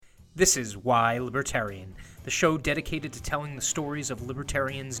This is Why Libertarian, the show dedicated to telling the stories of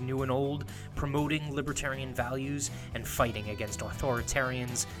libertarians new and old, promoting libertarian values, and fighting against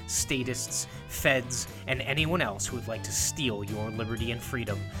authoritarians, statists, feds, and anyone else who would like to steal your liberty and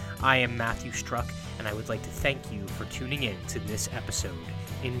freedom. I am Matthew Struck, and I would like to thank you for tuning in to this episode.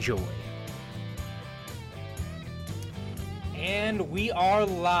 Enjoy. And we are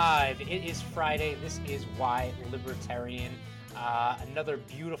live. It is Friday. This is Why Libertarian. Another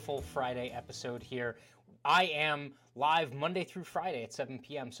beautiful Friday episode here. I am live Monday through Friday at 7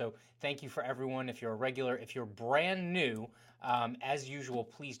 p.m. So thank you for everyone. If you're a regular, if you're brand new, as usual,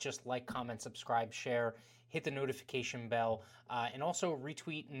 please just like, comment, subscribe, share, hit the notification bell, and also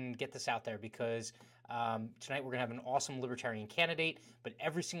retweet and get this out there because tonight we're going to have an awesome libertarian candidate. But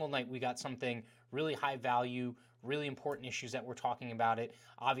every single night we got something really high value, really important issues that we're talking about it.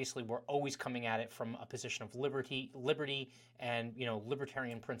 Obviously, we're always coming at it from a position of liberty, and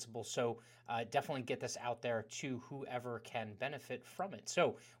libertarian principles. So definitely get this out there to whoever can benefit from it.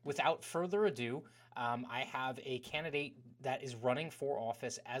 So without further ado, I have a candidate that is running for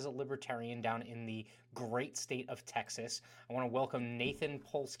office as a libertarian down in the great state of Texas. I want to welcome Nathan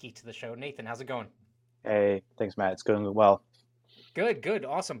Polsky to the show. Nathan, how's it going? Hey, thanks, Matt. It's going well. Good,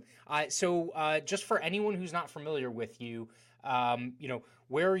 awesome. So just for anyone who's not familiar with you,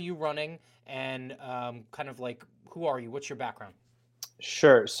 where are you running, and kind of like who are you? What's your background?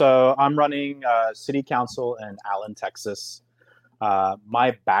 Sure. So I'm running city council in Allen, Texas.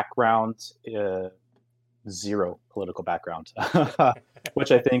 My background, zero political background,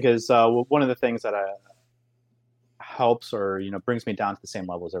 which I think is one of the things that helps or brings me down to the same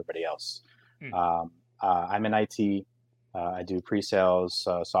level as everybody else. I'm in IT. I do pre-sales,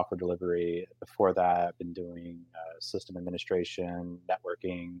 software delivery. Before that, I've been doing system administration,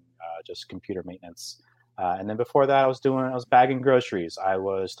 networking, just computer maintenance. And then before that, I was bagging groceries. I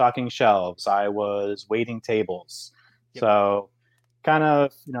was stocking shelves. I was waiting tables. Yep. So kind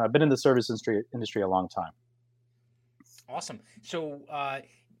of, I've been in the service industry a long time. Awesome. So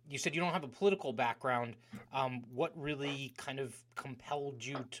you said you don't have a political background. What really kind of compelled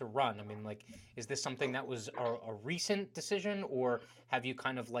you to run? I mean, like, is this something that was a recent decision, or have you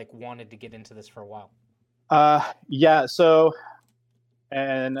kind of like wanted to get into this for a while? Yeah. So,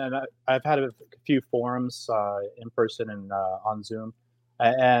 and I've had a few forums in person and on Zoom,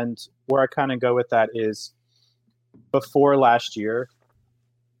 and where I kind of go with that is before last year,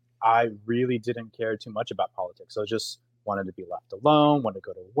 I really didn't care too much about politics. So just wanted to be left alone, wanted to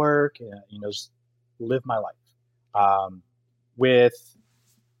go to work, and just live my life. With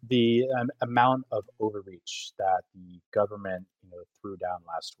the amount of overreach that the government, threw down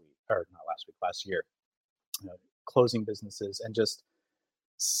last week, or not last week, last year, closing businesses and just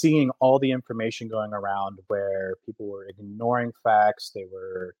seeing all the information going around where people were ignoring facts, they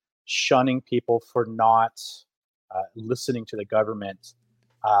were shunning people for not listening to the government.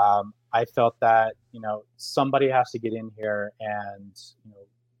 I felt that somebody has to get in here and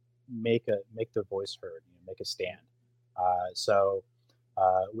make their voice heard, make a stand. So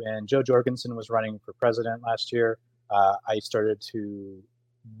when Joe Jorgensen was running for president last year, I started to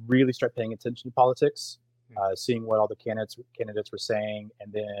really start paying attention to politics, seeing what all the candidates were saying,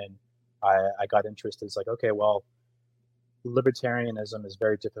 and then I got interested. It's like, okay, well, libertarianism is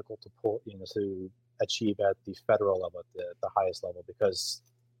very difficult to to achieve at the federal level, at the highest level, because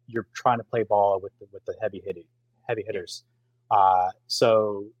you're trying to play ball with the heavy hitters.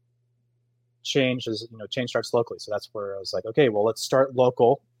 So change starts locally. So that's where I was like, okay, well, let's start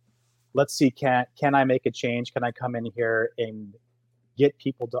local. Let's see, can I make a change? Can I come in here and get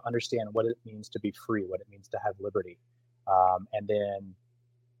people to understand what it means to be free, what it means to have liberty, and then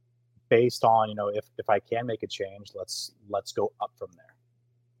based on if I can make a change, let's go up from there.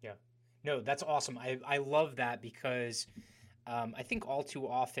 Yeah, no, that's awesome. I love that because I think all too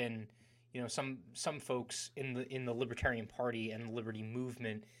often, some folks in the Libertarian Party and the Liberty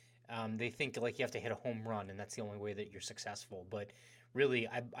Movement, they think like you have to hit a home run and that's the only way that you're successful. But really,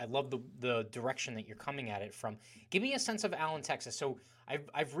 I love the direction that you're coming at it from. Give me a sense of Allen, Texas. So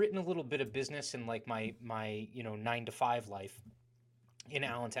I've written a little bit of business in like my 9 to 5 life in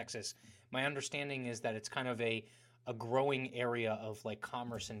Allen, Texas. My understanding is that it's kind of a growing area of like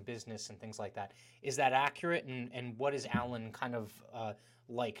commerce and business and things like that. Is that accurate? And what is Allen kind of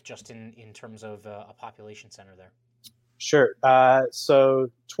like just in terms of a population center there? Sure. So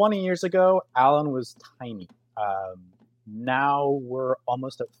 20 years ago, Allen was tiny. Now we're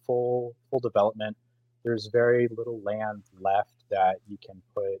almost at full development. There's very little land left that you can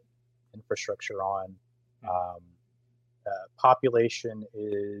put infrastructure on. Population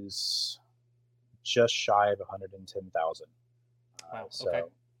is just shy of 110,000. Wow. So Okay.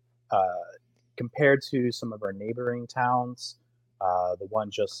 compared to some of our neighboring towns, the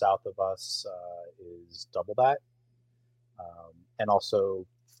one just south of us is double that, and also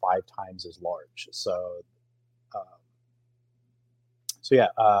 5 times as large. Um, so yeah,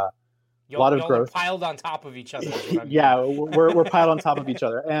 a lot of Y'all are growth. piled on top of each other, is what I'm hearing. Yeah, we're piled on top of each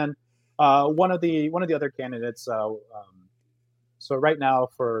other. And one of the other candidates. So right now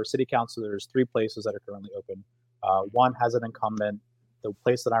for city council, there's 3 places that are currently open. One has an incumbent. The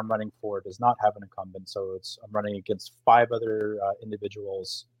place that I'm running for does not have an incumbent, so I'm running against 5 other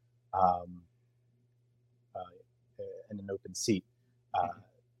individuals um, in an open seat.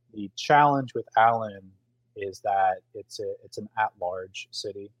 The challenge with Allen is that it's an at-large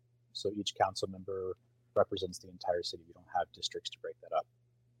city, so each council member represents the entire city. We don't have districts to break that up.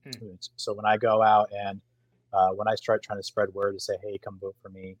 So when I go out and when I start trying to spread word to say, hey, come vote for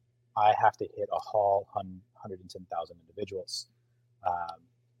me, I have to hit a hall 110,000 individuals.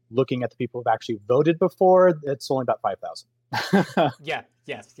 Looking at the people who've actually voted before, it's only about 5,000. Yeah.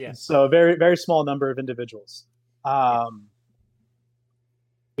 So a very, very small number of individuals. But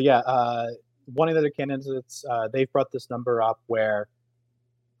yeah, one of the other candidates, they've brought this number up where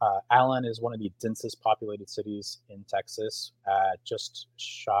Allen is one of the densest populated cities in Texas, just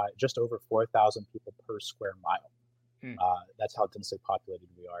over 4,000 people per square mile. That's how densely populated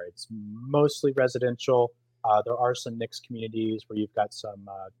we are. It's mostly residential. There are some mixed communities where you've got some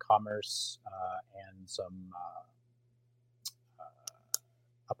commerce and some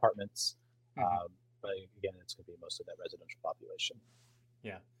apartments. But again, it's going to be mostly that residential population.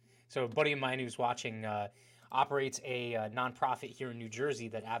 Yeah. So a buddy of mine who's watching operates a nonprofit here in New Jersey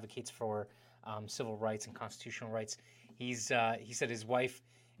that advocates for civil rights and constitutional rights. He said his wife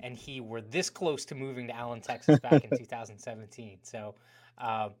and he were this close to moving to Allen, Texas back in 2017. So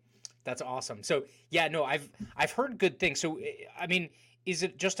that's awesome. So yeah, no, I've heard good things. So I mean, is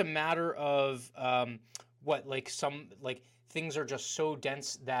it just a matter of things are just so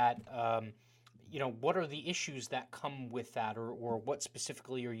dense that what are the issues that come with that, or what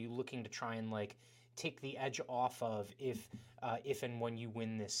specifically are you looking to try and take the edge off of if and when you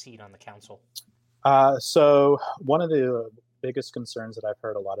win this seat on the council? So one of the biggest concerns that I've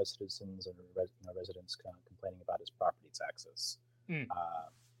heard a lot of citizens and residents kind of complaining about is property taxes.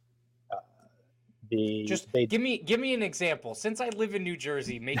 Give me an example. Since I live in New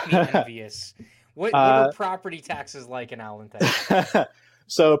Jersey, make me envious. What are property taxes like in Allen, Texas?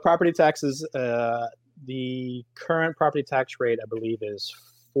 So property taxes, the current property tax rate, I believe, is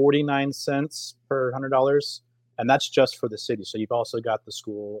 49 cents per $100, and that's just for the city. So you've also got the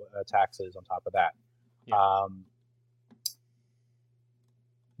school taxes on top of that. Yeah.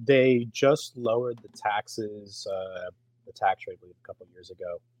 They just lowered the taxes, the tax rate, I believe, a couple of years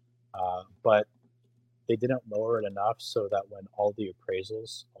ago, but they didn't lower it enough so that when all the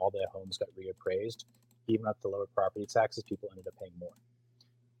appraisals, all the homes got reappraised, even at the lower property taxes, people ended up paying more.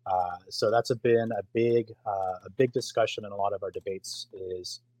 So that's been a big discussion in a lot of our debates.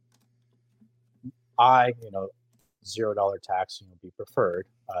 Is $0 tax be preferred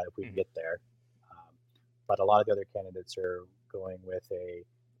if we can get there, but a lot of the other candidates are going with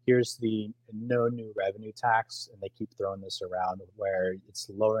here's the no new revenue tax, and they keep throwing this around where it's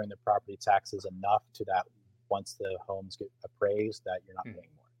lowering the property taxes enough to that once the homes get appraised that you're not paying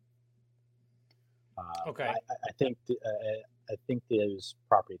more. Okay. I think those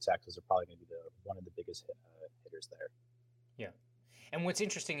property taxes are probably going to be one of the biggest hitters there. Yeah. And what's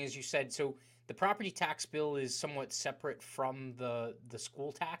interesting is you said, so the property tax bill is somewhat separate from the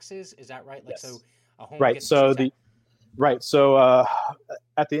school taxes. Is that right? Yes. So a home right. Gets So So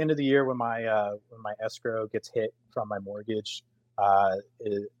at the end of the year, when my escrow gets hit from my mortgage, I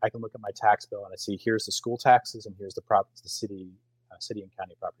can look at my tax bill and I see here's the school taxes and here's the city and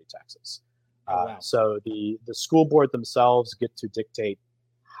county property taxes. Wow. So the school board themselves get to dictate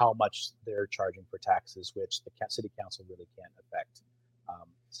how much they're charging for taxes, which the city council really can't affect.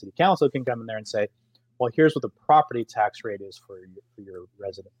 City council can come in there and say, well, here's what the property tax rate is for your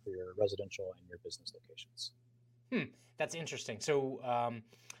residential and your business locations. That's interesting. So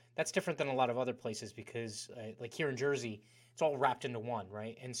that's different than a lot of other places because like here in Jersey, it's all wrapped into one,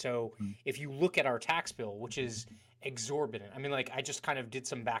 right? And so if you look at our tax bill, which is exorbitant. I mean, I just kind of did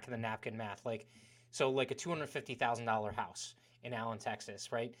some back of the napkin math. So a $250,000 house in Allen,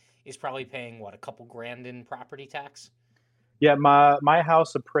 Texas, right, is probably paying a couple grand in property tax. Yeah, my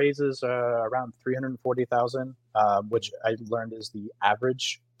house appraises around $340,000, which I learned is the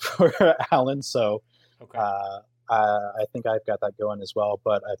average for Allen. So okay. I think I've got that going as well.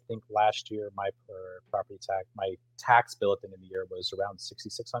 But I think last year my tax bill at the end of the year was around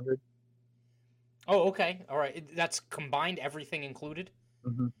 $6,600. Oh, okay. All right. That's combined, everything included?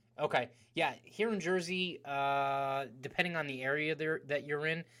 Mm-hmm. Okay. Yeah, here in Jersey, depending on the area there that you're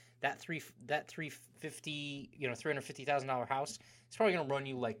in, that 350, $350,000 house, it's probably gonna run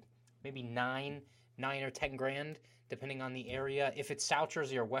you like maybe nine or 10 grand, depending on the area. If it's South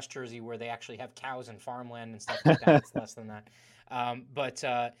Jersey or West Jersey, where they actually have cows and farmland and stuff like that, it's less than that. But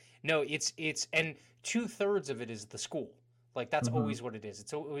no, it's and 2/3 of it is the school. Like that's Hmm. always what it is.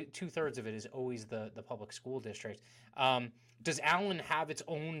 It's 2/3 of it is always the public school district. Does Allen have its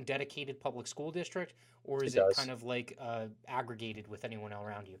own dedicated public school district, or It is it kind does. of like aggregated with anyone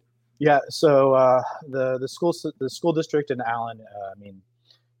around you? Yeah. So the school district in Allen. I mean,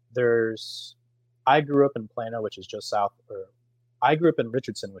 there's. I grew up in Plano, which is just south, or I grew up in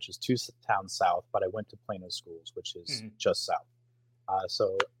Richardson, which is two towns south, but I went to Plano schools, which is Hmm. just south.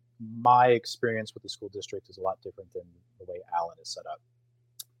 So my experience with the school district is a lot different than the way Allen is set up.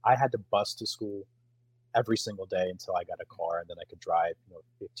 I had to bus to school every single day until I got a car, and then I could drive,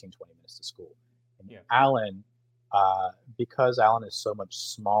 15, 20 minutes to school. In Yeah. Allen, because Allen is so much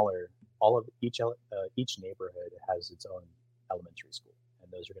smaller, all of each neighborhood has its own elementary school,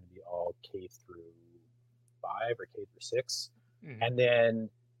 and those are going to be all K through 5 or K through 6, Hmm. and then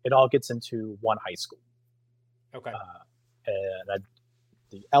it all gets into one high school. Okay. Uh, and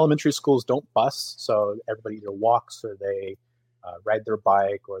the elementary schools don't bus, so everybody either walks or they ride their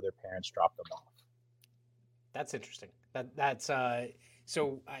bike or their parents drop them off. That's interesting. That's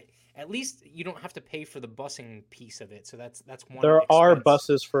so I at least you don't have to pay for the busing piece of it. So that's one There are expense.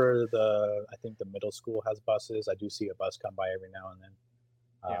 buses for I think the middle school has buses. I do see a bus come by every now and then.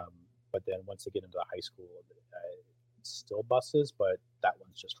 Yeah. But then once they get into the high school, it's still buses, but that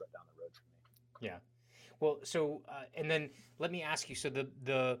one's just right down the road from me. Yeah. Well, so and then let me ask you. So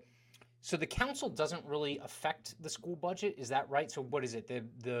the council doesn't really affect the school budget. Is that right? So what is it?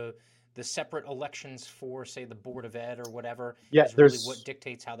 The separate elections for, say, the Board of Ed or whatever Yeah, is really what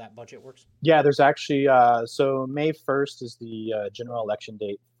dictates how that budget works. there's actually so May 1st is the general election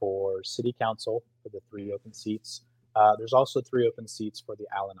date for city council for the three Mhm. open seats. There's also three open seats for the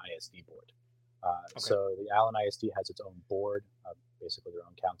Allen ISD board. Okay. So the Allen ISD has its own board, basically their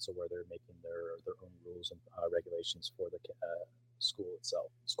own council, where they're making their own rules and regulations for the school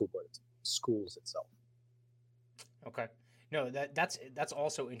itself, schools itself. Okay. No, that's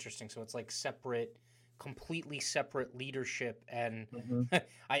also interesting. So it's like separate, completely separate leadership, and Hmm.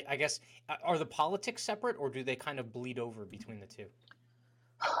 I guess are the politics separate, or do they kind of bleed over between the two?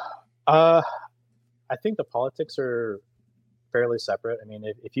 Uh, I think the politics are fairly separate. I mean,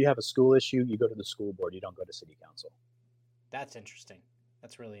 if you have a school issue, you go to the school board. You don't go to city council. That's interesting.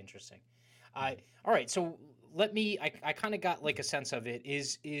 That's really interesting. I Mhm. All right. So let me. I kind of got like a sense of it.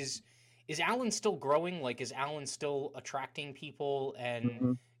 Is Allen still growing? Like, is Allen still attracting people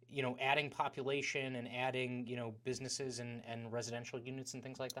and Mhm. adding population and adding businesses and residential units and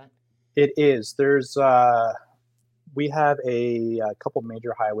things like that? It is. We have a couple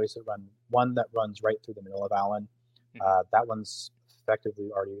major highways that run. One that runs right through the middle of Allen. Hmm. That one's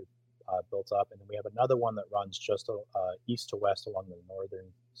effectively already built up, and then we have another one that runs just east to west along the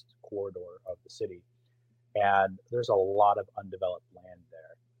northern corridor of the city. And there's a lot of undeveloped land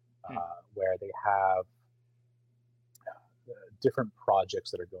there, Hmm. where they have different projects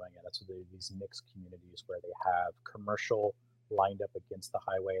that are going in. That's these mixed communities where they have commercial lined up against the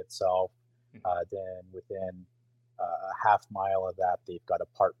highway itself. Hmm. Then within a half mile of that, they've got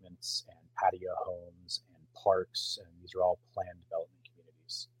apartments and patio homes and parks, and these are all planned development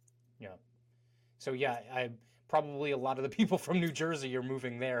communities. Yeah. So yeah, I probably a lot of the people from New Jersey are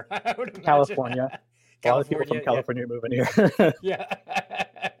moving there. I would imagine. California, a lot of people from California, yeah, California moving here. yeah.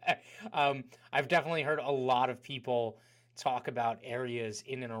 I've definitely heard a lot of people talk about areas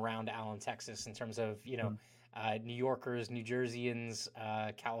in and around Allen, Texas, in terms of New Yorkers, New Jerseyans,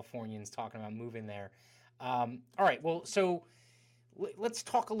 Californians talking about moving there. All right, well, so let's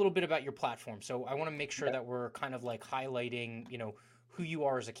talk a little bit about your platform. So I want to make sure Okay. that we're kind of like highlighting, who you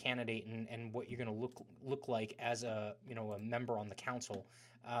are as a candidate and what you're going to look like as a member on the council.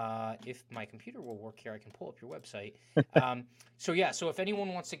 If my computer will work here, I can pull up your website. So yeah, so if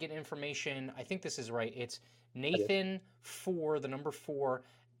anyone wants to get information, I think this is right. It's That is. Nathan for the number 4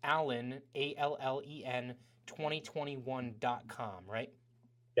 Allen ALLEN 2021.com, right?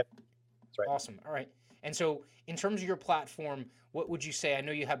 Yep, that's right. Awesome. All right. And so, in terms of your platform, what would you say? I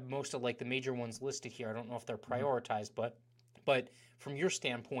know you have most of like the major ones listed here. I don't know if they're Mhm. prioritized, but from your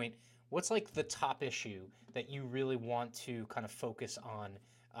standpoint, what's like the top issue that you really want to kind of focus on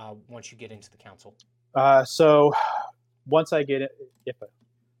once you get into the council? So once I get it, if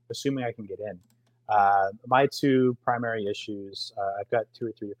assuming I can get in, my two primary issues, I've got two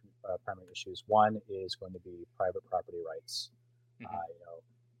or three different primary issues. One is going to be private property rights. Hmm. You know,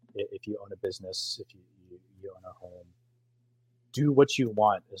 if you own a business, if you own a home, do what you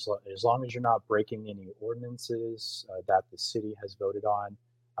want as long as you're not breaking any ordinances that the city has voted on.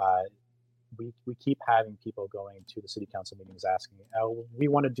 Uh, we keep having people going to the city council meetings asking, oh, we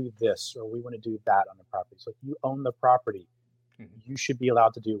want to do this or we want to do that on the property. So if you own the property, you should be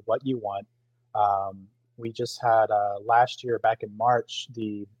allowed to do what you want. We just had last year, back in March,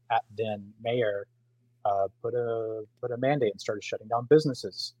 the then mayor put a mandate and started shutting down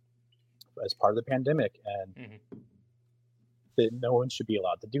businesses as part of the pandemic, and that no one should be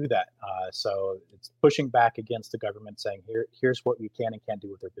allowed to do that. So it's pushing back against the government, saying here's what we can and can't do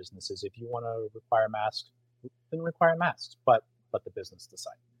with their businesses. If you want to require masks, then require masks, but let the business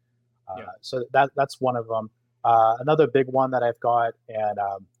decide. So that's one of them. Another big one that I've got, and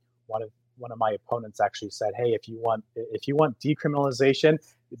one of my opponents actually said, "Hey, if you want decriminalization,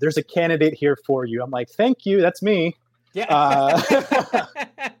 there's a candidate here for you." I'm like, "Thank you, that's me." Yeah.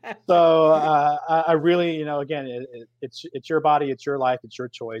 So I really, again, it's your body, it's your life, it's your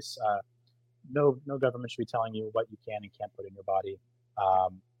choice. No government should be telling you what you can and can't put in your body.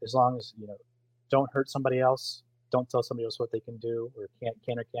 As long as don't hurt somebody else, don't tell somebody else what they can do or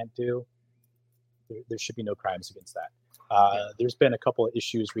can't do. There should be no crimes against that. There's been a couple of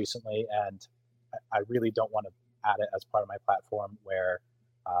issues recently, and I really don't want to add it as part of my platform, where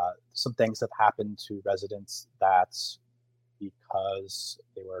some things have happened to residents that's because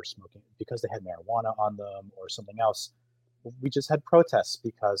they were smoking, because they had marijuana on them or something else. We just had protests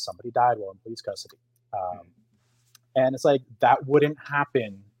because somebody died while in police custody. And it's like, that wouldn't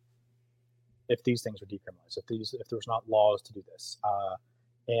happen if these things were decriminalized, if there was not laws to do this.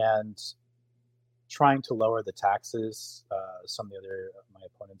 And trying to lower the taxes, some of the other my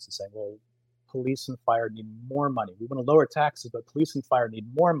opponents are saying, well, police and fire need more money. We want to lower taxes, but police and fire need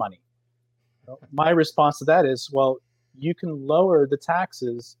more money. Well, my response to that is, well, you can lower the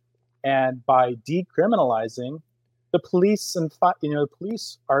taxes, and by decriminalizing, the police and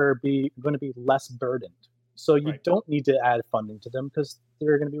police are going to be less burdened. So you don't need to add funding to them because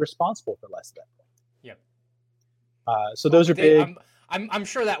they're going to be responsible for less at that point. Yeah. So those are big. I'm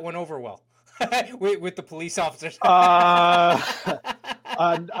sure that went over well with the police officers. I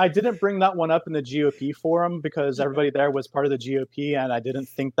didn't bring that one up in the GOP forum because everybody there was part of the GOP, and I didn't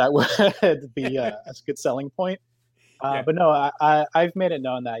think that would be a good selling point. But no, I've made it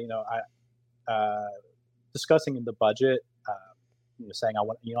known that discussing in the budget, saying I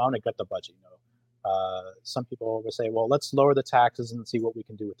want to gut the budget. Some people will say, well, let's lower the taxes and see what we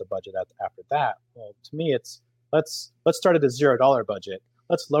can do with the budget after that. Well, to me, it's let's start at a $0 budget.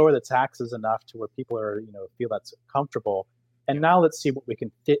 Let's lower the taxes enough to where people are feel that's comfortable, and now let's see what we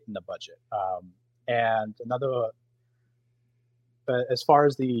can fit in the budget. And another, as far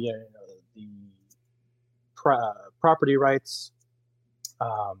as the property rights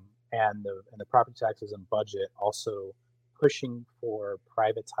and the property taxes and budget, also pushing for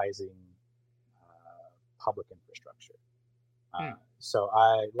privatizing public infrastructure. So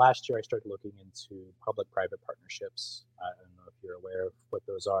last year I started looking into public-private partnerships. I don't know if you're aware of what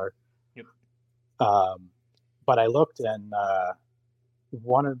those are. Yep. But I looked, and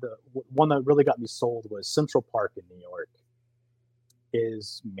one that really got me sold was Central Park in New York.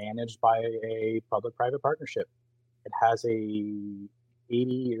 Is managed by a public-private partnership. It has a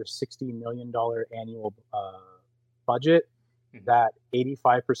 $80 or $60 million annual budget. That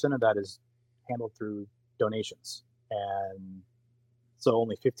 85% of that is handled through donations, and so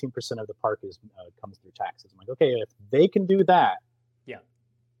only 15% of the park comes through taxes. I'm like, okay, if they can do that,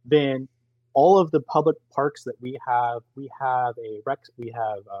 then all of the public parks that we have a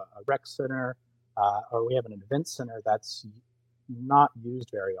rec center, or we have an event center that's not used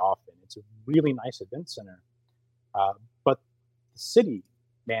very often. It's a really nice event center, but the city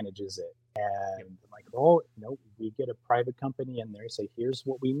manages it. And I'm like, oh, we get a private company in there, say, here's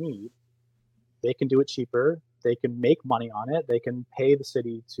what we need. They can do it cheaper. They can make money on it. They can pay the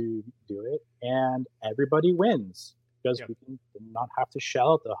city to do it, and everybody wins because we can not have to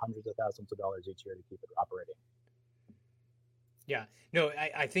shell out the hundreds of thousands of dollars each year to keep it operating. Yeah, no,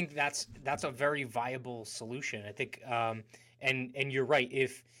 I think that's a very viable solution. I think, and you're right.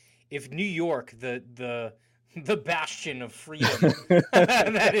 If New York, the bastion of freedom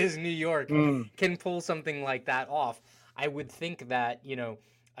that is New York, can pull something like that off, I would think that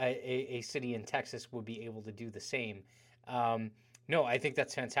a city in Texas would be able to do the same. No, I think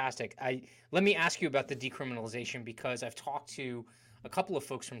that's fantastic. Let me ask you about the decriminalization, because I've talked to a couple of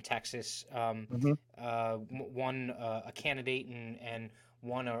folks from Texas, one a candidate and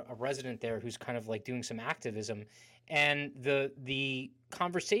one a resident there who's kind of like doing some activism, and the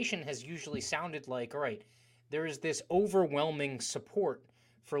conversation has usually sounded like, all right, there is this overwhelming support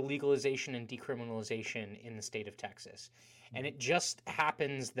for legalization and decriminalization in the state of Texas. And it just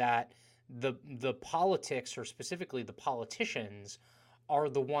happens that the politics, or specifically the politicians, are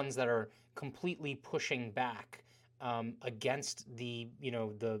the ones that are completely pushing back against the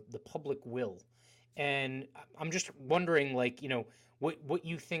public will. And I'm just wondering, like, what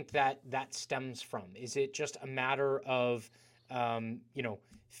you think that stems from. Is it just a matter of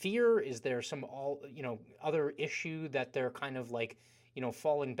fear? Is there some other issue that they're kind of like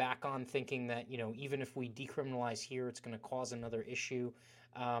falling back on, thinking that even if we decriminalize here, it's going to cause another issue?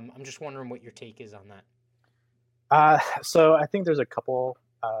 I'm just wondering what your take is on that. So I think there's a couple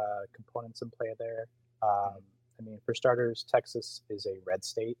components in play there. I mean, for starters, Texas is a red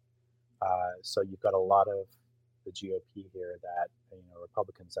state, so you've got a lot of the GOP here that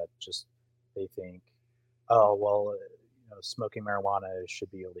Republicans that just they think, oh well, smoking marijuana should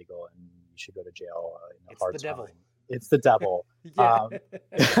be illegal and you should go to jail. It's the devil. It's the devil.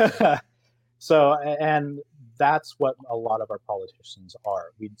 So, and that's what a lot of our politicians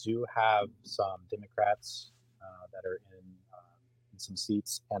are. We do have some Democrats that are in some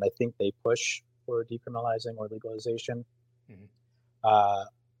seats, and I think they push for decriminalizing or legalization. Mm-hmm.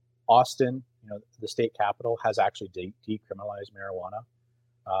 Austin, the state capital, has actually decriminalized marijuana,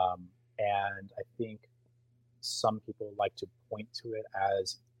 and I think some people like to point to it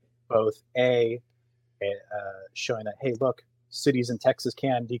as both showing that, hey, look, cities in Texas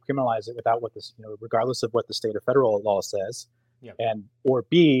can decriminalize it without what this, regardless of what the state or federal law says, and or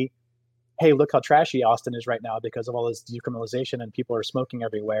B, hey, look how trashy Austin is right now because of all this decriminalization and people are smoking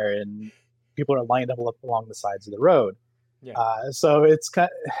everywhere and people are lined up along the sides of the road. So it's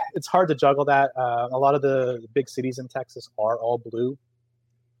hard to juggle that. A lot of the big cities in Texas are all blue,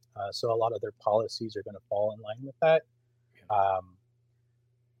 so a lot of their policies are going to fall in line with that.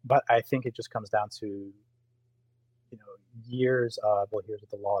 But I think it just comes down to years of, well, here's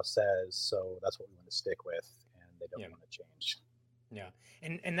what the law says, so that's what we want to stick with, and they don't want to change. Yeah,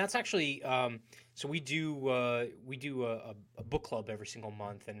 and that's actually so we do a book club every single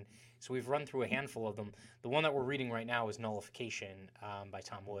month, and so we've run through a handful of them. The one that we're reading right now is Nullification by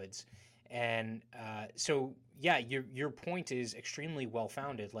Tom Woods, and so yeah, your point is extremely well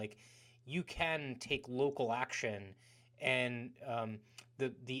founded. Like, you can take local action, and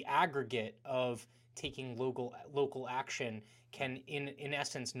the aggregate of taking local action can in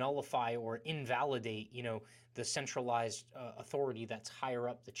essence nullify or invalidate the centralized authority that's higher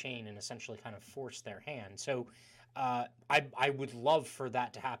up the chain, and essentially kind of force their hand. So I would love for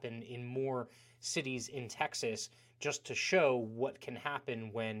that to happen in more cities in Texas, just to show what can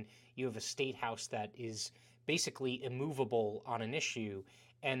happen when you have a state house that is basically immovable on an issue,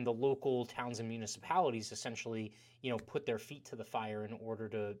 and the local towns and municipalities essentially put their feet to the fire in order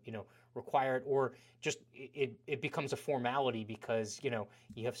to require it, or just it becomes a formality because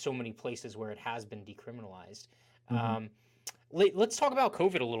you have so many places where it has been decriminalized. Mm-hmm. Let's talk about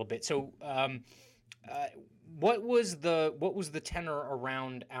COVID a little bit. So what was the tenor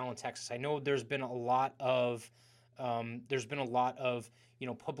around Allen, Texas? I know there's been a lot of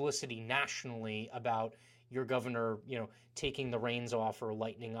publicity nationally about your governor taking the reins off or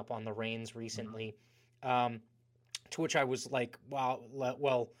lightening up on the reins recently. Mm-hmm. To which I was like,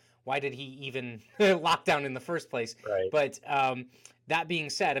 well, why did he even lock down in the first place? Right. But that being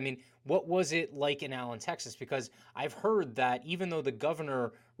said, I mean, what was it like in Allen, Texas? Because I've heard that even though the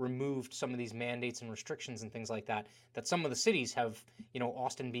governor removed some of these mandates and restrictions and things like that, that some of the cities have,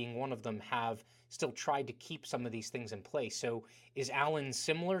 Austin being one of them, have still tried to keep some of these things in place. So is Allen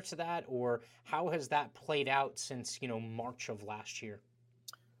similar to that, or how has that played out since, March of last year?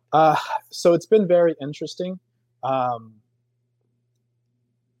 So it's been very interesting. As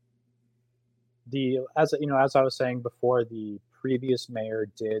I was saying before, the previous mayor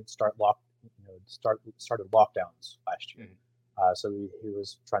did started lockdowns last year. Mm-hmm. So he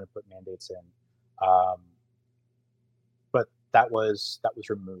was trying to put mandates in, but that was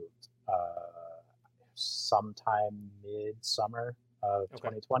removed sometime mid-summer of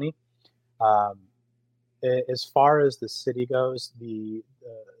 2020. As far as the city goes, the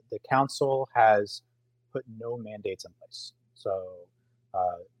council has put no mandates in place. So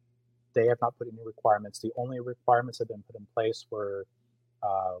they have not put any requirements. The only requirements that have been put in place were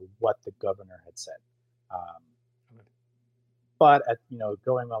what the governor had said. But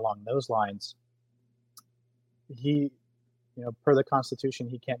going along those lines, he, per the Constitution,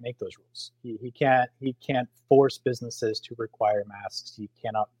 he can't make those rules. He can't force businesses to require masks. He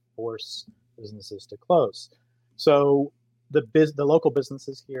cannot force businesses to close. So the local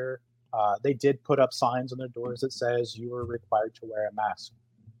businesses here, they did put up signs on their doors that says you are required to wear a mask.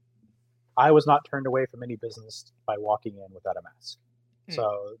 I was not turned away from any business by walking in without a mask.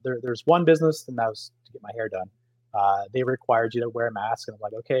 So there's one business, and that was to get my hair done. They required you to wear a mask, and I'm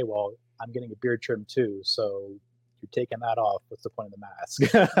like, okay, well, I'm getting a beard trim too, so you're taking that off. What's the point of the mask?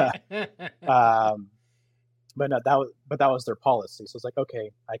 But no, that was their policy. So it's like,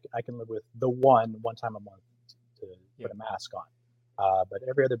 okay, I can live with the one time a month to put a mask on. But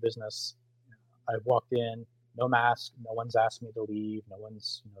every other business, I've walked in, no mask. No one's asked me to leave. No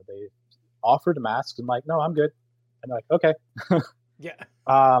one's, they offered masks. I'm like, no, I'm good. And they're like, okay. Yeah.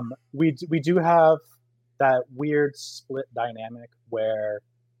 We do have that weird split dynamic where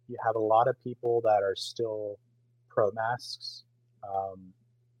you have a lot of people that are still pro masks.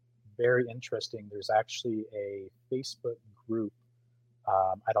 Very interesting. There's actually a Facebook group.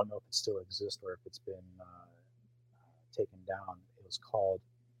 I don't know if it still exists or if it's been taken down. It was called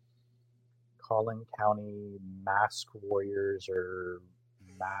Collin County Mask Warriors or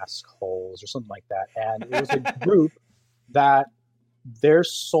Mask Holes or something like that. And it was a group that their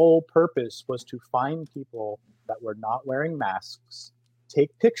sole purpose was to find people that were not wearing masks,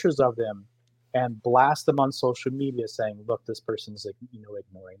 take pictures of them, and blast them on social media saying, look, this person's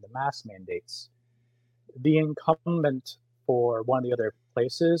ignoring the mask mandates. The incumbent for one of the other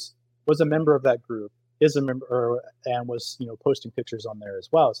places was a member of that group, is a member, and was posting pictures on there as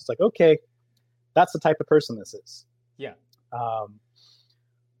well. So it's like, okay, that's the type of person this is. Yeah.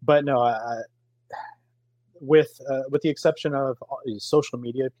 But no, with the exception of social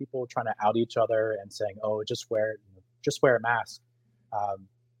media, people trying to out each other and saying, oh, just wear a mask.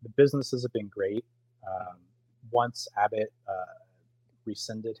 The businesses have been great. Once Abbott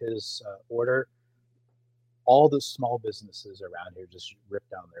rescinded his order, all the small businesses around here just ripped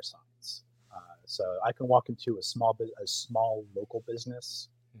down their signs. So I can walk into a small local business,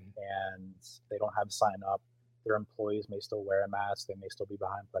 and they don't have a sign up. Their employees may still wear a mask. They may still be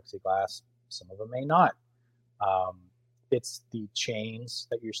behind plexiglass. Some of them may not. It's the chains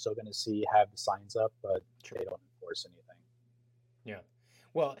that you're still going to see have the signs up, but they don't enforce anything. Yeah.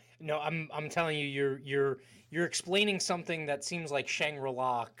 Well, no, I'm telling you, you're explaining something that seems like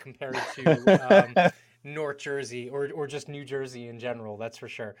Shangri-La compared to North Jersey or just New Jersey in general. That's for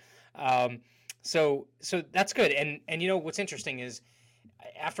sure. So that's good. And what's interesting is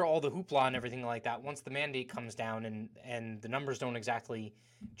after all the hoopla and everything like that, once the mandate comes down and the numbers don't exactly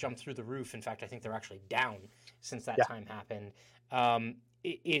jump through the roof. In fact, I think they're actually down since that time happened.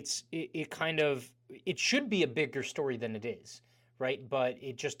 It should be a bigger story than it is. Right, but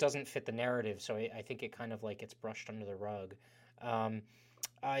it just doesn't fit the narrative, so I think it kind of like gets brushed under the rug.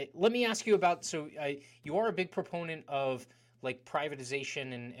 Let me ask you about. So you are a big proponent of like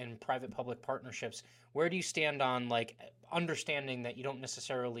privatization and private-public partnerships. Where do you stand on like understanding that you don't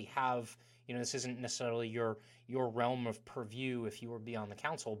necessarily have, this isn't necessarily your realm of purview if you were be on the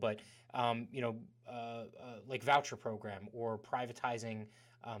council, but like voucher program or privatizing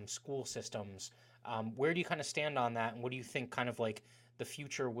school systems. Where do you kind of stand on that, and what do you think kind of like the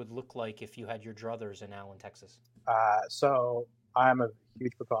future would look like if you had your druthers in Allen, Texas? So I'm a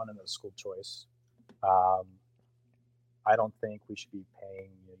huge proponent of school choice. I don't think we should be paying,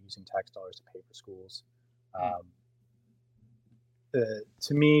 using tax dollars to pay for schools.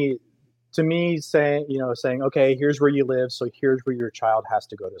 To me, saying, okay, here's where you live, so here's where your child has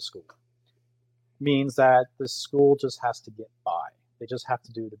to go to school, means that the school just has to get by. They just have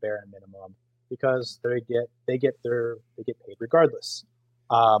to do the bare minimum, because they get paid regardless.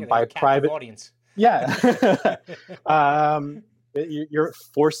 By private audience. Yeah. You're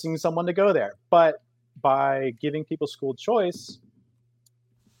forcing someone to go there. But by giving people school choice,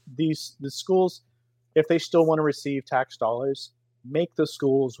 the schools, if they still want to receive tax dollars, make the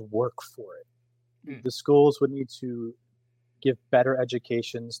schools work for it. The schools would need to give better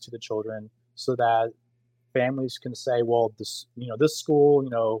educations to the children so that families can say, well, this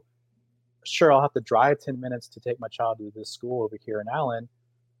school, sure, I'll have to drive 10 minutes to take my child to this school over here in Allen,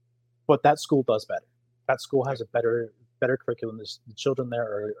 but that school does better. That school has a better curriculum. The children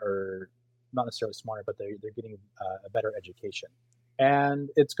there are not necessarily smarter, but they're getting a better education. And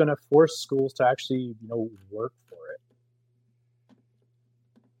it's going to force schools to actually, work for it.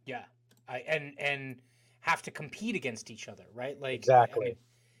 Yeah. And have to compete against each other, right? Like exactly.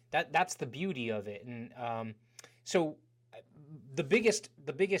 That's the beauty of it. And so the biggest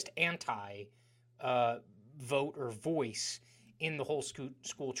anti vote or voice in the whole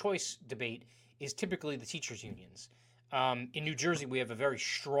school choice debate is typically the teachers' unions. In New Jersey, we have a very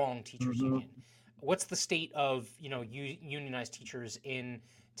strong teachers union. What's the state of unionized teachers in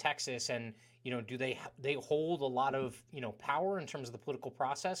Texas, and do they hold a lot of power in terms of the political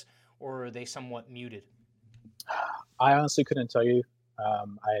process, or are they somewhat muted? I honestly couldn't tell you.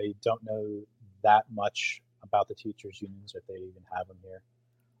 I don't know that much about the teachers unions, if they even have them here.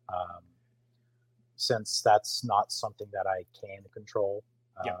 Um, since that's not something that I can control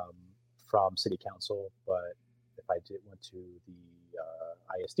Yeah. from city council, but if I did went to the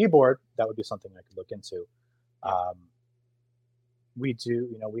ISD board, that would be something I could look into. Yeah. We do,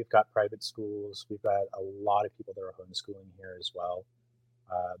 we've got private schools. We've got a lot of people that are homeschooling here as well.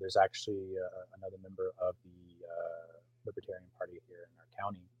 There's actually another member of the Libertarian Party here in our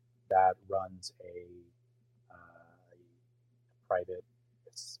county that runs a private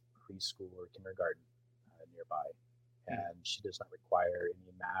preschool or kindergarten nearby, and she does not require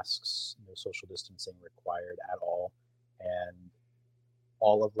any masks, no social distancing required at all. And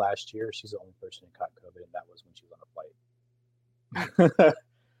all of last year, she's the only person who caught COVID, and that was when she was on a flight.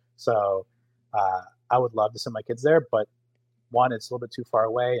 So I would love to send my kids there, but one, it's a little bit too far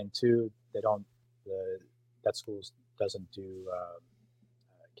away, and two, that school doesn't do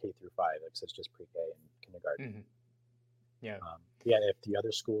K through 5. It's just pre-K and kindergarten. Mm-hmm. Yeah. Yeah. If the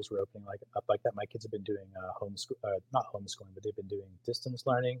other schools were opening up like that, my kids have been doing not homeschooling, but they've been doing distance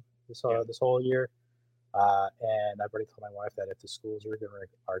learning this whole year. And I've already told my wife that if the schools are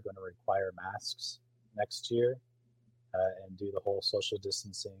going to require masks next year and do the whole social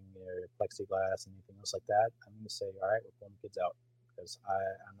distancing, plexiglass, and anything else like that, I'm going to say, all right, we're pulling the kids out, because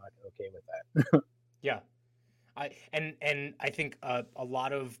I'm not okay with that. Yeah. And I think a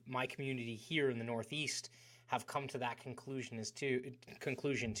lot of my community here in the Northeast have come to that conclusion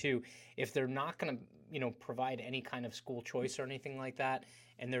too. If they're not going to, provide any kind of school choice or anything like that,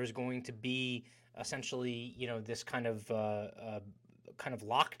 and there's going to be essentially, this kind of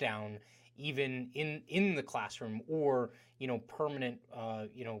lockdown, even in the classroom, or permanent,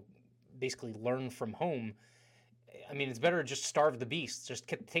 basically learn from home. I mean, it's better to just starve the beast. Just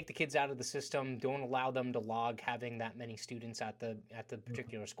take the kids out of the system. Don't allow them to log having that many students at the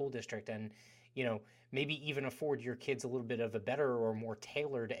particular school district, and maybe even afford your kids a little bit of a better or more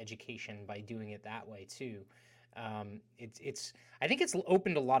tailored education by doing it that way too. I think it's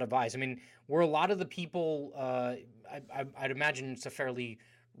opened a lot of eyes. I mean, where a lot of the people, I'd imagine it's a fairly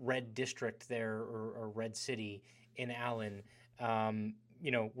red district there, or red city in Allen.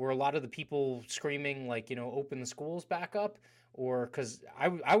 Were a lot of the people screaming like, open the schools back up, or because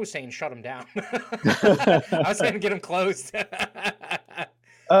I was saying shut them down. I was saying get them closed.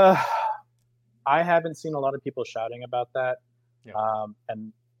 I haven't seen a lot of people shouting about that. Yeah.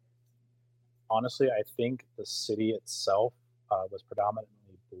 And honestly, I think the city itself was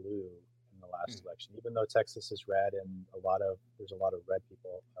predominantly blue in the last election, even though Texas is red and there's a lot of red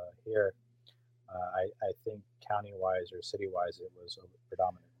people here. I think county-wise or city-wise, it was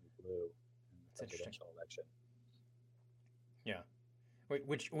predominantly blue in the presidential election. Yeah,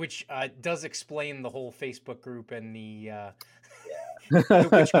 which does explain the whole Facebook group and the the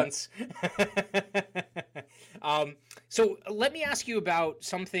witch hunts. So let me ask you about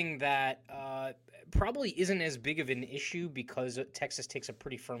something that probably isn't as big of an issue because Texas takes a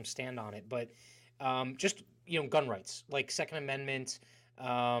pretty firm stand on it, but just gun rights, like Second Amendment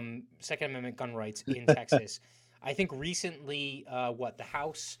gun rights in Texas. I think recently, the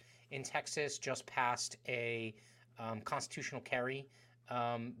House in Texas just passed a constitutional carry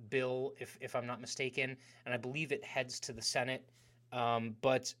bill, if I'm not mistaken, and I believe it heads to the Senate.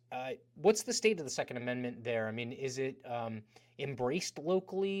 But what's the state of the Second Amendment there? I mean, is it embraced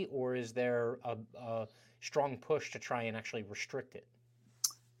locally, or is there a strong push to try and actually restrict it?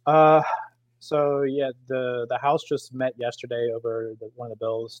 So yeah, the House just met yesterday over one of the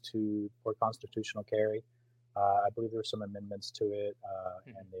bills for constitutional carry. I believe there were some amendments to it,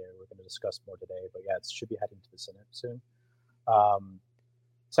 and we're going to discuss more today. But yeah, it should be heading to the Senate soon.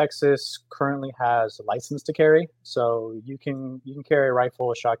 Texas currently has a license to carry, so you can carry a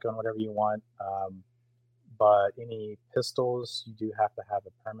rifle, a shotgun, whatever you want. But any pistols, you do have to have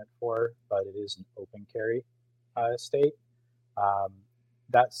a permit for. But it is an open carry state.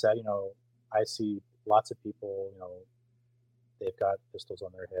 That said, I see lots of people, they've got pistols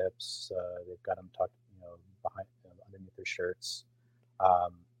on their hips. They've got them tucked, behind, underneath their shirts.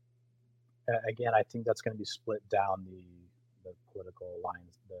 And again, I think that's going to be split down the political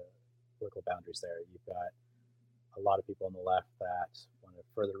lines, the political boundaries there. You've got a lot of people on the left that want to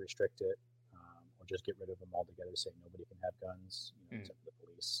further restrict it, or just get rid of them altogether, saying nobody can have guns, except for the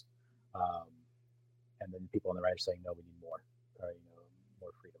police. And then people on the right are saying, no, we need more, or,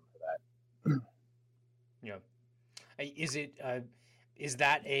 more freedom for that. Yeah. Is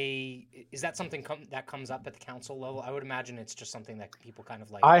that something that comes up at the council level? I would imagine it's just something that people kind of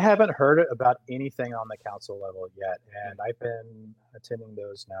like. I haven't heard about anything on the council level yet, and I've been attending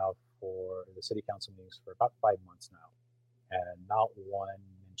those now for the city council meetings for about 5 months now, and not one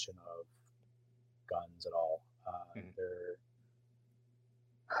mention of guns at all. Mhm. They're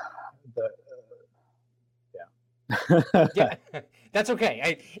the yeah. Yeah, that's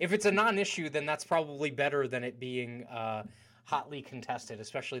okay. If it's a non-issue, then that's probably better than it being hotly contested,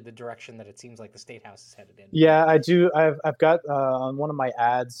 especially the direction that it seems like the state house is headed in. Yeah, I do. I've got on one of my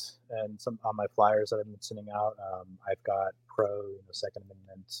ads and some on my flyers that I've been sending out. I've got Second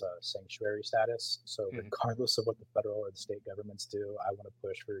Amendment sanctuary status. So Mhm. regardless of what the federal or the state governments do, I want to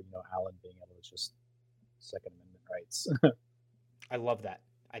push for Allen being able to just Second Amendment rights. I love that.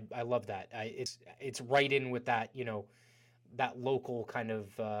 I love that. It's right in with that, that local kind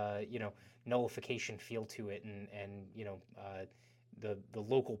of nullification feel to it, and the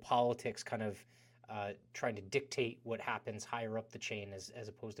local politics kind of trying to dictate what happens higher up the chain as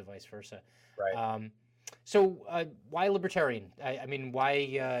opposed to vice versa. Right. So why libertarian? I mean,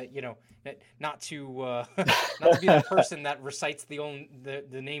 why not to not to be that person that recites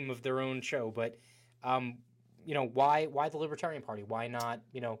the name of their own show, but why the Libertarian Party? Why not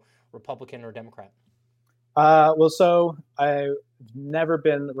Republican or Democrat? Well, so I've never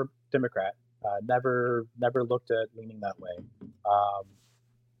been a Democrat. Never looked at leaning that way. Um,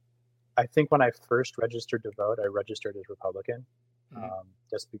 I think when I first registered to vote, I registered as Republican, Mhm.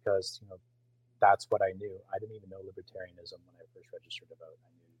 just because that's what I knew. I didn't even know libertarianism when I first registered to vote. I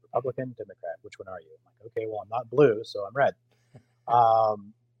knew Republican, Democrat. Which one are you? I'm like, okay, well, I'm not blue, so I'm red.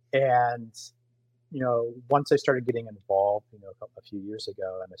 Um, and once I started getting involved, a few years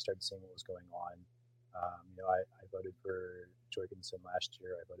ago, and I started seeing what was going on, I voted for Jorgensen last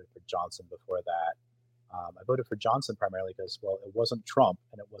year. I voted for Johnson before that. I voted for Johnson primarily because, well, it wasn't Trump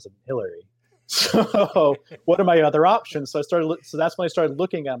and it wasn't Hillary. So what are my other options? So that's when I started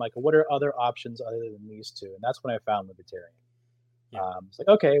looking at, like, what are other options other than these two? And that's when I found libertarian. Yeah. It's like,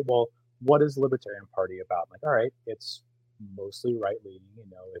 okay, well, what is the Libertarian Party about? I'm like, all right, it's mostly right leaning.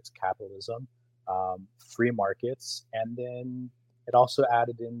 It's capitalism, free markets, and then it also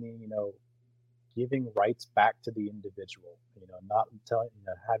added in the giving rights back to the individual. Not telling,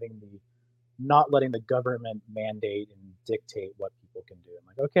 having the not letting the government mandate and dictate what people can do. I'm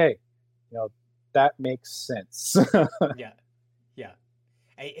like, okay, that makes sense. Yeah, yeah.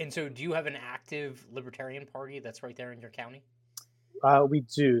 And so, do you have an active Libertarian Party that's right there in your county? We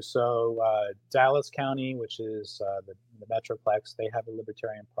do. So Dallas County, which is the Metroplex, they have a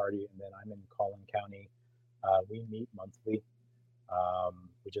Libertarian Party, and then I'm in Collin County. We meet monthly.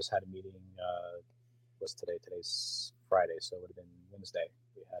 We just had a meeting. What's today? Today's Friday, so it would have been Wednesday.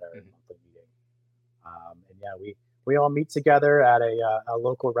 We had our monthly meeting, and yeah, we all meet together at a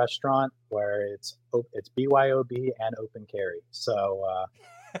local restaurant where it's BYOB and open carry. So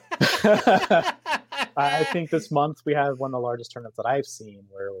I think this month we had one of the largest turnouts that I've seen,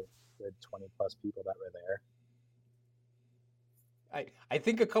 where we had 20 plus people that were there. I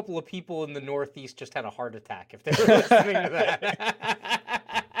think a couple of people in the Northeast just had a heart attack if they were listening to that.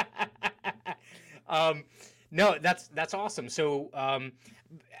 No, that's awesome. So,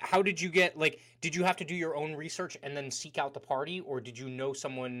 how did you get, did you have to do your own research and then seek out the party, or did you know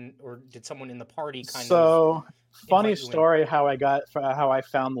someone, or did someone in the party So funny invite you in? story how I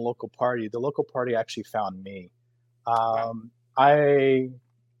found the local party. The local party actually found me. Wow. I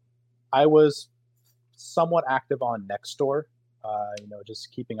was somewhat active on Nextdoor,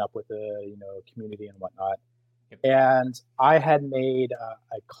 just keeping up with the community and whatnot. Yep. And I had made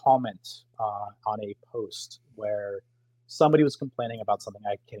a comment on a post where somebody was complaining about something.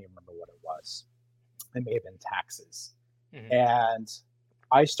 I can't even remember what it was. It may have been taxes. Mhm. And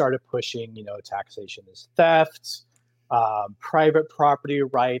I started pushing, taxation is theft, private property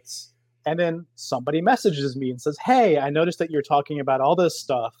rights. And then somebody messages me and says, hey, I noticed that you're talking about all this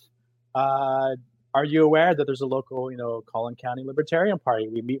stuff. Are you aware that there's a local, Collin County Libertarian Party?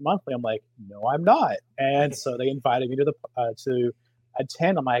 We meet monthly. I'm like, no, I'm not. And so they invited me to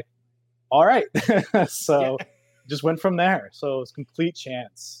attend. I'm like, all right. So Yeah. just went from there. So it was complete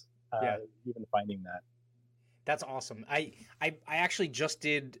chance, Yeah. even finding that. That's awesome. I actually just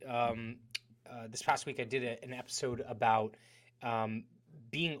did this past week. I did an episode about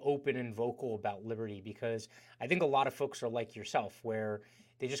being open and vocal about liberty, because I think a lot of folks are like yourself, where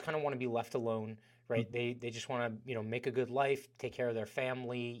they just kind of want to be left alone, right? Mm-hmm. They just want to make a good life, take care of their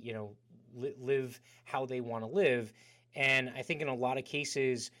family, live how they want to live. And I think in a lot of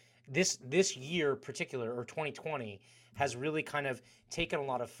cases, this year particular, or 2020, has really kind of taken a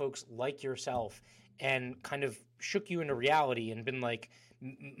lot of folks like yourself and kind of shook you into reality and been like,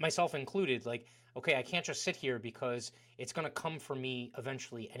 myself included, like, okay, I can't just sit here because it's going to come for me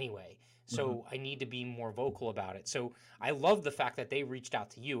eventually anyway. So I need to be more vocal about it. So I love the fact that they reached out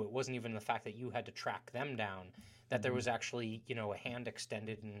to you. It wasn't even the fact that you had to track them down. that there was actually, a hand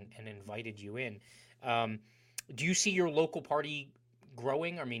extended and invited you in. Um, do you see your local party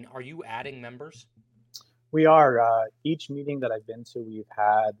growing? I mean, are you adding members? We are. Each meeting that I've been to, we've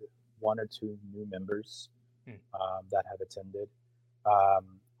had one or two new members Hmm. that have attended.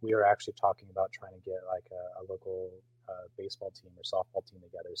 We are actually talking about trying to get like a local baseball team or softball team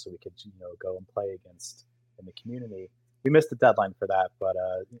together so we could, go and play against in the community. We missed the deadline for that, but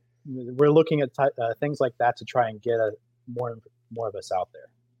we're looking at things like that to try and get more of us out there.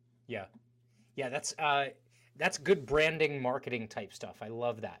 Yeah. Yeah, that's good branding, marketing type stuff. I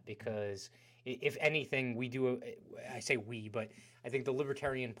love that because if anything, we do. I say we, but I think the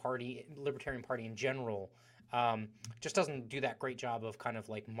Libertarian Party in general, just doesn't do that great job of kind of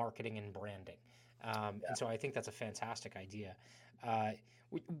like marketing and branding. And so I think that's a fantastic idea. Uh,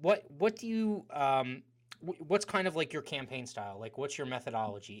 what do you what's kind of like your campaign style? Like, what's your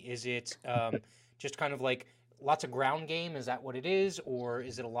methodology? Is it just kind of like lots of ground game? Is that what it is, or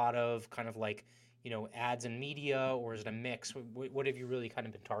is it a lot of kind of like ads and media, or is it a mix? What have you really kind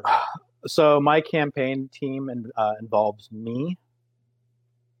of been targeting? So my campaign team involves me,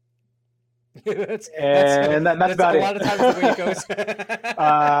 and that's That's a about it. lot of times the way it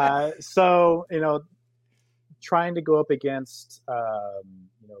goes. So trying to go up against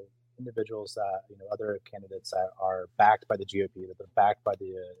individuals that other candidates that are backed by the GOP, that they're backed by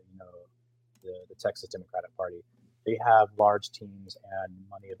the Texas Democratic Party. They have large teams and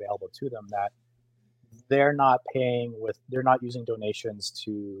money available to them that they're not using donations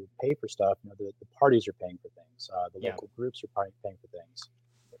to pay for stuff. The parties are paying for things. The Yeah. local groups are paying for things.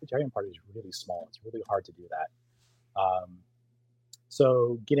 The Libertarian Party is really small. It's really hard to do that.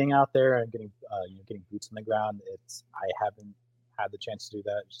 So getting out there and getting boots on the ground, I haven't had the chance to do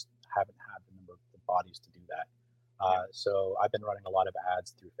that. Just haven't had the number of the bodies to do that. So I've been running a lot of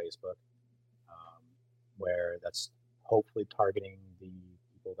ads through Facebook, where that's hopefully targeting the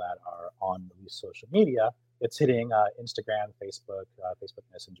people that are on the least social media. It's hitting Instagram, Facebook, Facebook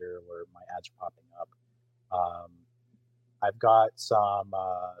Messenger, where my ads are popping up. I've got some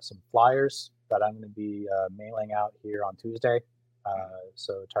flyers that I'm going to be mailing out here on Tuesday.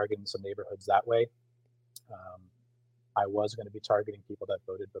 So targeting some neighborhoods that way. I was going to be targeting people that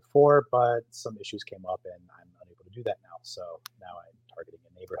voted before, but some issues came up and I'm unable to do that now. So now I'm targeting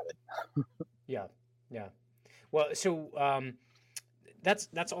a neighborhood. Yeah, yeah. Well, so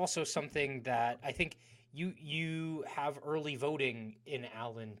that's also something that I think you have early voting in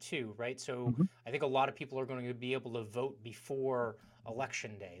Allen too, right? So Mhm. I think a lot of people are going to be able to vote before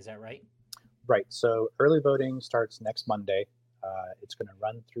election day. Is that right? Right. So early voting starts next Monday. It's going to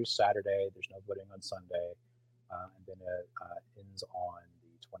run through Saturday. There's no voting on Sunday. And then it ends on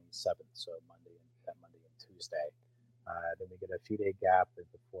the 27th, so Monday and Tuesday. Then we get a few-day gap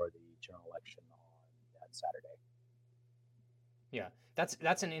before the general election on that Saturday. Yeah,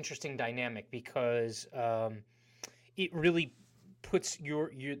 that's an interesting dynamic because it really puts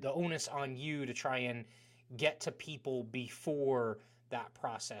the onus on you to try and get to people before that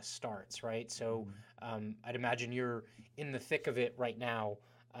process starts, right? So I'd imagine you're in the thick of it right now.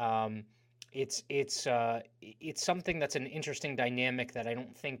 Um, it's something that's an interesting dynamic that I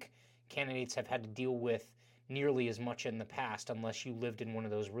don't think candidates have had to deal with nearly as much in the past, unless you lived in one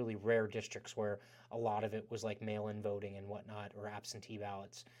of those really rare districts where a lot of it was like mail-in voting and whatnot, or absentee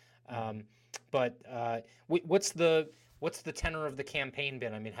ballots. But what's the tenor of the campaign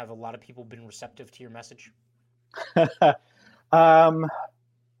been? I mean, have a lot of people been receptive to your message? um,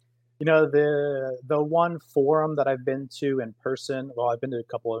 the one forum that I've been to in person. Well, I've been to a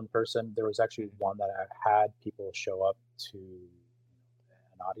couple in person. There was actually one that I had people show up to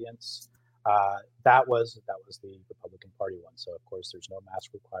an audience. That was the Republican Party one. So of course, there's no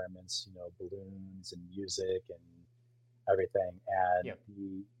mask requirements. Balloons and music and everything. And Yep.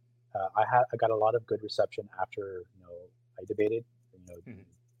 I got a lot of good reception after I debated. Mhm.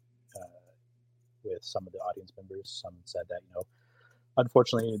 With some of the audience members, some said that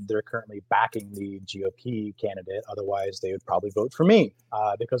unfortunately they're currently backing the GOP candidate. Otherwise, they would probably vote for me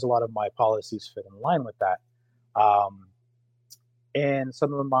because a lot of my policies fit in line with that. And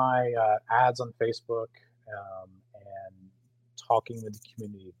some of my ads on Facebook and talking with the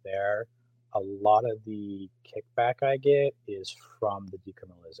community there, a lot of the kickback I get is from the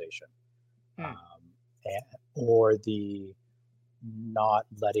decriminalization Hmm. or the not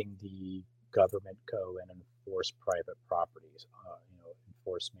letting the government go and enforce private properties,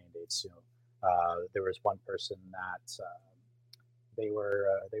 enforce mandates. There was one person that they were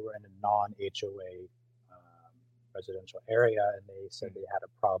in a non-HOA residential area, and they said they had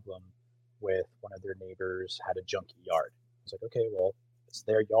a problem with one of their neighbors had a junky yard. I was like, okay, well, it's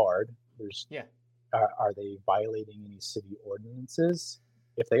their yard. There's Yeah. Are they violating any city ordinances?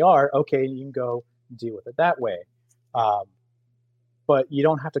 If they are, okay, you can go deal with it that way. Um, but you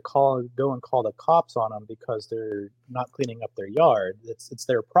don't have to go and call the cops on them because they're not cleaning up their yard. It's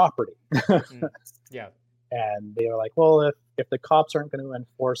their property. Mm. Yeah. And they were like, well, if the cops aren't going to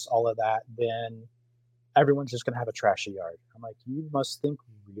enforce all of that, then everyone's just going to have a trashy yard. I'm like, you must think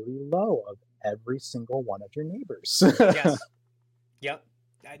really low of every single one of your neighbors. Yes. Yep.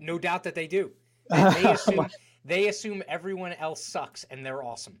 No doubt that they do. They assume everyone else sucks and they're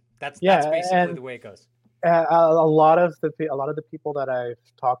awesome. That's basically the way it goes. A lot of the people that I've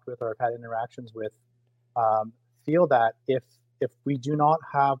talked with or have had interactions with feel that if we do not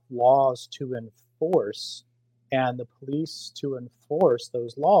have laws to enforce and the police to enforce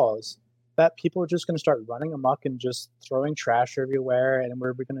those laws, that people are just going to start running amok and just throwing trash everywhere, and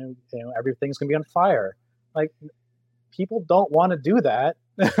we're going to, everything's going to be on fire. Like, people don't want to do that.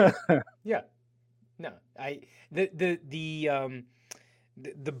 Yeah. No, the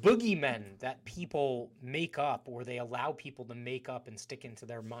boogeymen that people make up, or they allow people to make up and stick into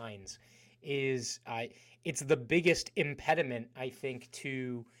their minds, is it's the biggest impediment, I think,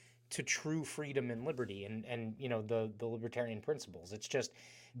 to true freedom and liberty, and the libertarian principles. It's just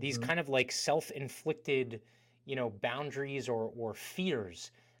these kind of like self-inflicted, boundaries or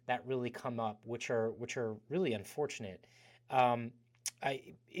fears that really come up, which are really unfortunate. In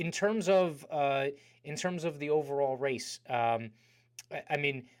terms of the overall race, I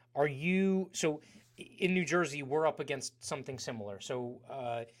mean, are you so in New Jersey? We're up against something similar. So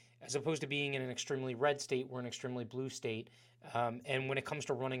as opposed to being in an extremely red state, we're an extremely blue state. And when it comes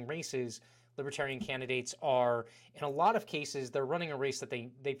to running races, libertarian candidates are, in a lot of cases, they're running a race that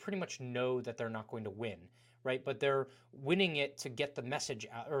they pretty much know that they're not going to win, right? But they're winning it to get the message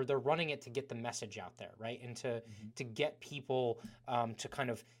out, or they're running it to get the message out there, right? And to get people to kind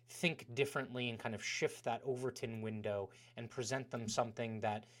of think differently and kind of shift that Overton window and present them something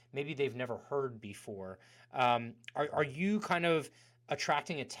that maybe they've never heard before. Are you kind of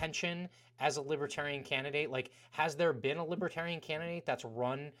attracting attention as a libertarian candidate? Like, has there been a libertarian candidate that's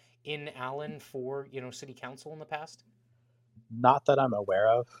run in Allen for, city council in the past? Not that I'm aware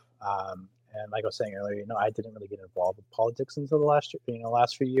of. And like I was saying earlier, I didn't really get involved with politics until the last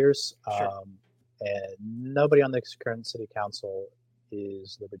few years. Sure. And nobody on the current city council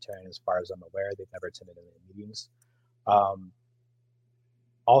is libertarian, as far as I'm aware. They've never attended any meetings.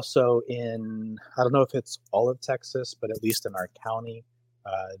 Also, I don't know if it's all of Texas, but at least in our county,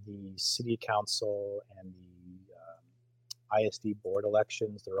 the city council and the ISD board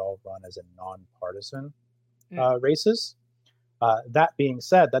elections, they're all run as a nonpartisan races. That being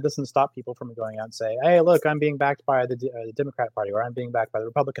said, that doesn't stop people from going out and say, hey, look, I'm being backed by the Democrat Party, or I'm being backed by the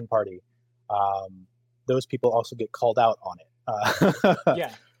Republican Party. Those people also get called out on it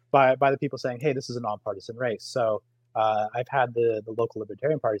by the people saying, hey, this is a nonpartisan race. So I've had the local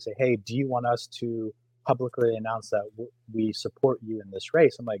Libertarian Party say, hey, do you want us to publicly announce that we support you in this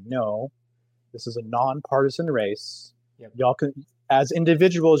race? I'm like, no, this is a nonpartisan race. Yep. Y'all can, as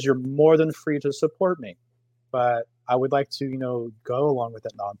individuals, you're more than free to support me. But I would like to, go along with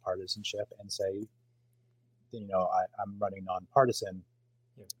that nonpartisanship and say, I'm running nonpartisan.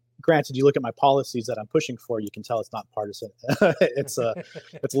 Yeah. Granted, you look at my policies that I'm pushing for, you can tell it's not partisan. it's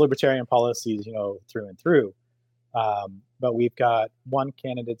libertarian policies, through and through. But we've got one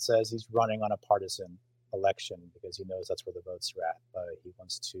candidate says he's running on a partisan election because he knows that's where the votes are at. But he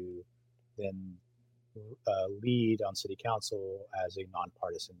wants to then lead on city council as a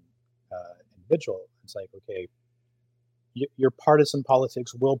nonpartisan individual. It's like, okay, your partisan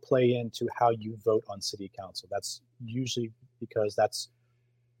politics will play into how you vote on city council. That's usually because that's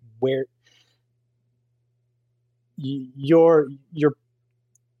where your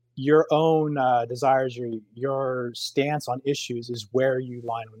own desires, your stance on issues is where you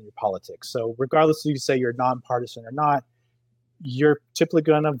line with your politics. So regardless if you say you're nonpartisan or not, you're typically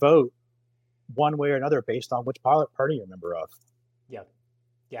going to vote one way or another based on which party you're a member of.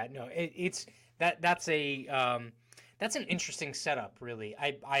 Yeah, no, that's an interesting setup, really.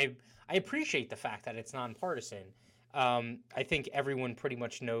 I appreciate the fact that it's nonpartisan. I think everyone pretty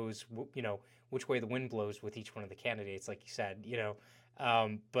much knows, which way the wind blows with each one of the candidates, like you said,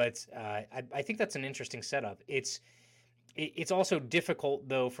 but I think that's an interesting setup. It's also difficult,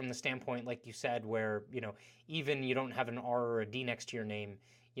 though, from the standpoint, like you said, where, even you don't have an R or a D next to your name,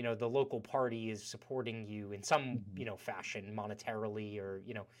 the local party is supporting you in some, fashion, monetarily, or,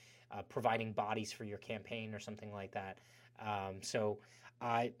 providing bodies for your campaign or something like that. So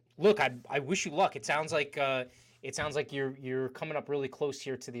I wish you luck. It sounds like you're coming up really close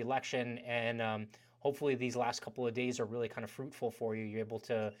here to the election, and hopefully these last couple of days are really kind of fruitful for you. You're able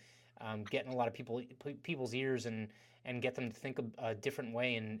to get in a lot of people's ears and get them to think a different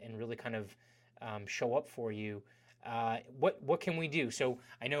way and really kind of show up for you. What can we do? So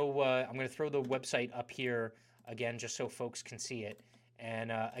I know I'm going to throw the website up here again, just so folks can see it.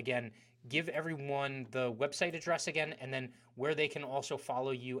 And again, give everyone the website address again, and then where they can also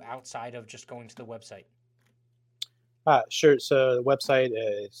follow you outside of just going to the website. Sure. So the website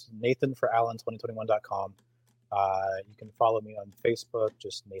is nathanforallen2021.com. You can follow me on Facebook,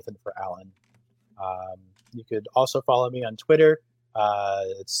 just Nathan for Allen. You could also follow me on Twitter.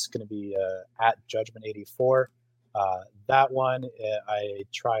 It's going to be at Judgment84. That one, I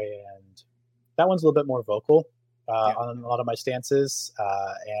try and that one's a little bit more vocal on a lot of my stances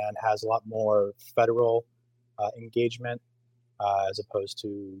and has a lot more federal engagement as opposed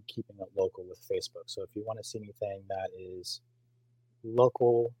to keeping it local with Facebook. So if you want to see anything that is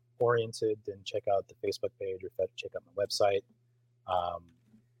local oriented, then check out the Facebook page or check out my website.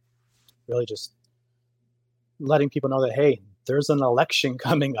 Really just letting people know that, hey, there's an election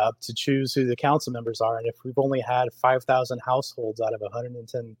coming up to choose who the council members are. And if we've only had 5,000 households out of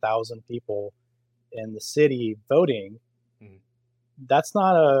 110,000 people in the city voting, that's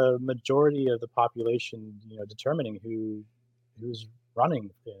not a majority of the population, determining who's running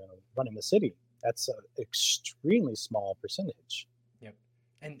the city. That's an extremely small percentage. Yep.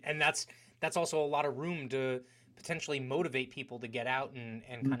 And that's also a lot of room to potentially motivate people to get out and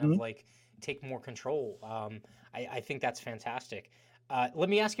kind of like take more control. I think that's fantastic. Let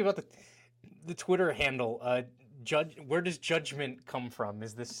me ask you about the Twitter handle. Where does Judgment come from?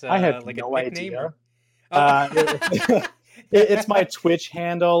 Is this I have like no a nickname? Idea. It's my Twitch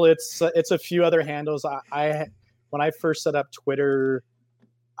handle. It's a few other handles. When I first set up Twitter,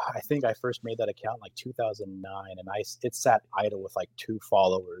 I think I first made that account in like 2009, and it sat idle with like 2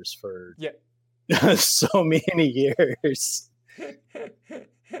 followers for so many years.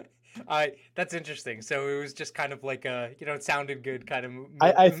 That's interesting. So it was just kind of like it sounded good kind of.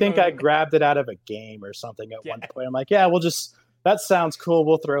 I think I grabbed it out of a game or something at one point. I'm like, that sounds cool.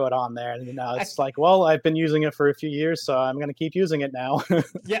 We'll throw it on there. And now it's like, well, I've been using it for a few years, so I'm going to keep using it now.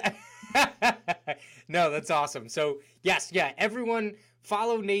 Yeah. No, that's awesome. So yes, everyone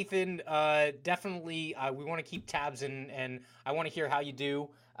follow Nathan. Definitely. We want to keep tabs and I want to hear how you do.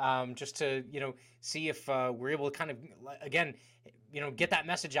 Just to, see if we're able to kind of, again, get that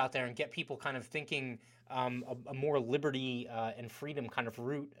message out there and get people kind of thinking a more liberty and freedom kind of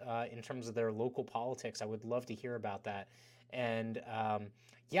route in terms of their local politics. I would love to hear about that. And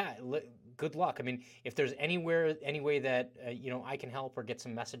good luck. I mean, if there's any way that, I can help or get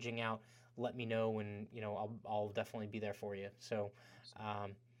some messaging out, let me know, and, I'll definitely be there for you. So,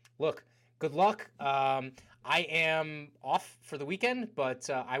 look, good luck. I am off for the weekend, but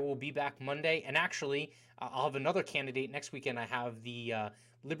I will be back Monday. And actually, I'll have another candidate next weekend. I have the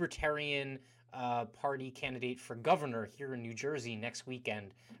Libertarian Party candidate for governor here in New Jersey next week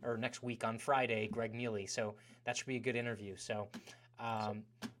on Friday, Greg Neely. So that should be a good interview. So,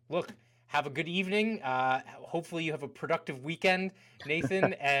 look, have a good evening. Hopefully you have a productive weekend,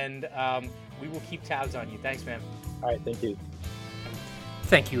 Nathan, and we will keep tabs on you. Thanks, man. All right, thank you.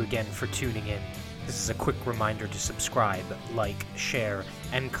 Thank you again for tuning in. This is a quick reminder to subscribe, like, share,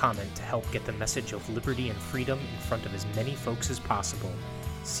 and comment to help get the message of liberty and freedom in front of as many folks as possible.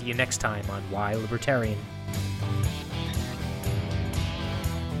 See you next time on Why Libertarian.